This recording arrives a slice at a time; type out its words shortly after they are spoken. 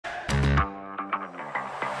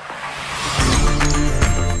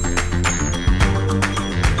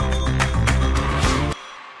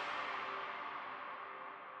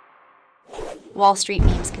Wall Street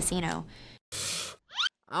Memes Casino,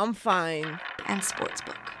 I'm fine. and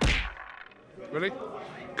Sportsbook. Ready?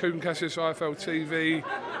 KUGAN, CASSIUS, IFLTV,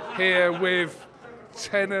 here with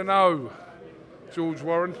 10-0. George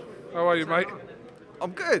Warren, how are you, mate?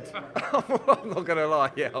 I'm good. I'm not going to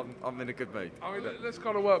lie, yeah, I'm in a good mood. I mean, let's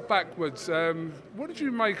kind of work backwards. What did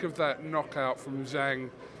you make of that knockout from Zhang?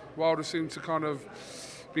 Wilder seemed to kind of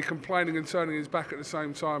be complaining and turning his back at the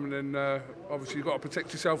same time, and then obviously you've got to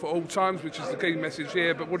protect yourself at all times, which is the key message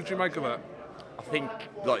here, but what did you make of that? I think,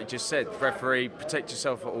 like you just said, referee, protect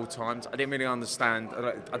yourself at all times. I didn't really understand.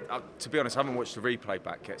 To be honest, I haven't watched the replay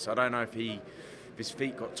back yet, so I don't know if his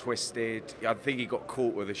feet got twisted. I think he got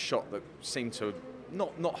caught with a shot that seemed to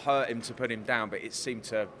not hurt him to put him down, but it seemed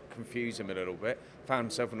to confuse him a little bit. Found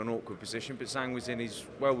himself in an awkward position, but Zhang was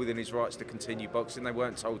well within his rights to continue boxing. They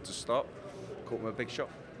weren't told to stop. Caught him a big shot.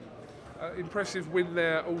 Impressive win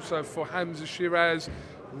there also for Hamza Shiraz.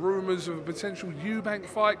 Rumours of a potential Eubank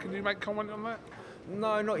fight. Can you make comment on that?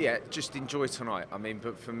 No, not yet. Just enjoy tonight. I mean,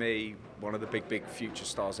 but for me, one of the big future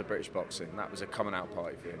stars of British boxing. That was a coming out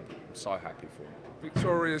party for him. I'm so happy for him.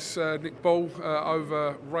 Victorious Nick Ball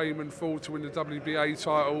over Raymond Ford to win the WBA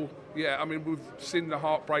title. Yeah, I mean, we've seen the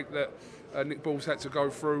heartbreak that Nick Ball's had to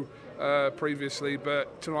go through previously,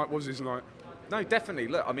 but tonight was his night. No, definitely.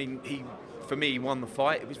 Look, I mean, for me, he won the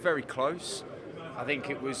fight. It was very close. I think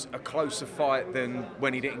it was a closer fight than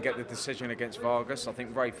when he didn't get the decision against Vargas. I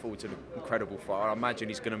think Ray Ford's an incredible fighter. I imagine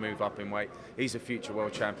he's going to move up in weight. He's a future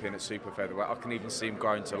world champion at super featherweight. I can even see him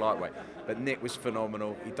growing to lightweight. But Nick was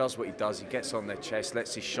phenomenal. He does what he does. He gets on their chest,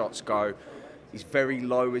 lets his shots go. He's very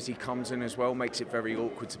low as he comes in as well, makes it very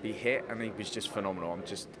awkward to be hit, and he was just phenomenal.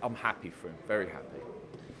 I'm happy for him, very happy.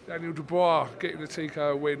 Daniel Dubois getting the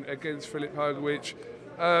TKO win against Filip Hrgović.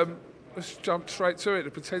 Let's jump straight to it.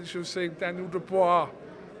 The potential of seeing Daniel Dubois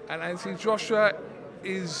and Anthony Joshua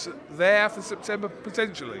is there for September,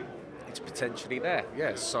 potentially. It's potentially there,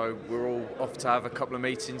 yes. So we're all off to have a couple of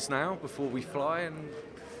meetings now before we fly, and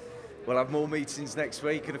we'll have more meetings next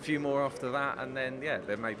week and a few more after that, and then, yeah,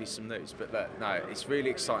 there may be some news. But look, no, it's really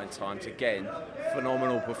exciting times. Again,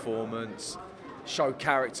 phenomenal performance. Show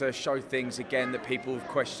character, show things, again, that people have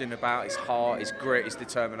questioned about. His heart, his grit, his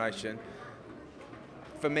determination.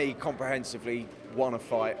 For me, comprehensively won a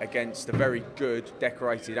fight against a very good,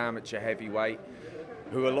 decorated amateur heavyweight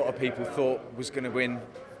who a lot of people thought was going to win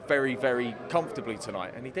very comfortably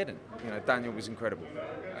tonight, and he didn't. You know, Daniel was incredible.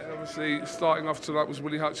 And obviously, starting off tonight was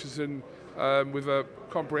Willie Hutchinson with a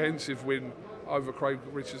comprehensive win over Craig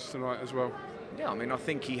Richards tonight as well. Yeah, I mean, I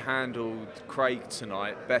think he handled Craig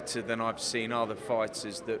tonight better than I've seen other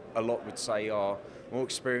fighters that a lot would say are more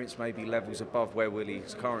experienced, maybe levels above where Willie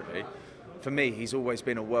is currently. For me, he's always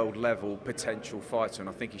been a world-level potential fighter, and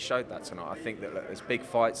I think he showed that tonight. I think that there's big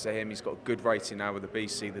fights to him. He's got a good rating now with the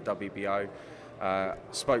BC, the WBO.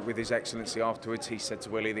 Spoke with His Excellency afterwards. He said to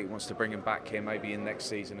Willie that he wants to bring him back here maybe in next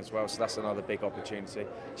season as well, so that's another big opportunity.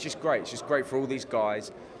 It's just great. It's just great for all these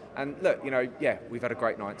guys. And look, you know, yeah, we've had a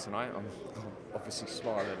great night tonight. I'm obviously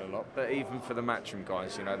smiling a lot, but even for the Matchroom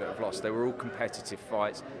guys, you know, that have lost, they were all competitive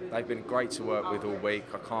fights. They've been great to work with all week.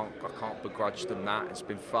 I can't begrudge them that. It's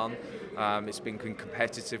been fun. It's been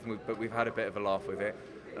competitive, but we've had a bit of a laugh with it.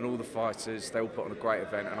 And all the fighters, they all put on a great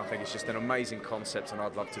event, and I think it's just an amazing concept, and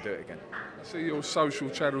I'd love to do it again. I see your social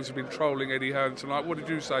channels have been trolling Eddie Hearn tonight. What did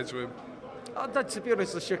you say to him? To be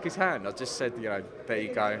honest, I shook his hand. I just said, you know, there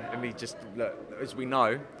you go. And he just, look, as we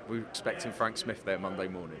know, we're expecting Frank Smith there Monday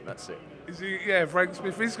morning. That's it. Is he? Yeah, Frank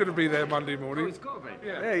Smith is going to be there Monday morning. Oh, he's got to be.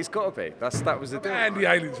 Yeah, he's got to be. That was the deal. Andy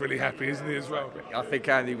Aylin's really happy, isn't he, as well? I think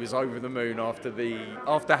Andy was over the moon after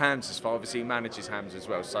Hamza's fight. Obviously, he manages Hamza as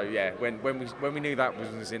well. So yeah, when we knew that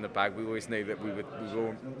was in the bag, we always knew that we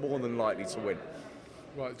were more than likely to win.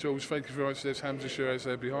 Right, George, thank you very much. There's Hamza Shiraz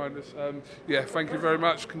there behind us. Yeah, thank you very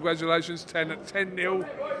much. Congratulations, 10-0.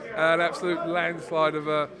 An absolute landslide of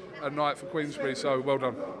a night for Queensberry, so well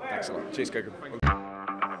done. Thanks a lot. Cheers, KUGAN.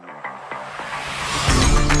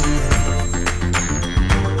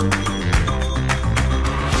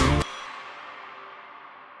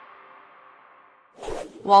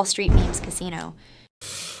 Wall Street Memes Casino,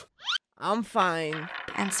 I'm fine.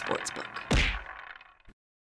 and Sportsbook.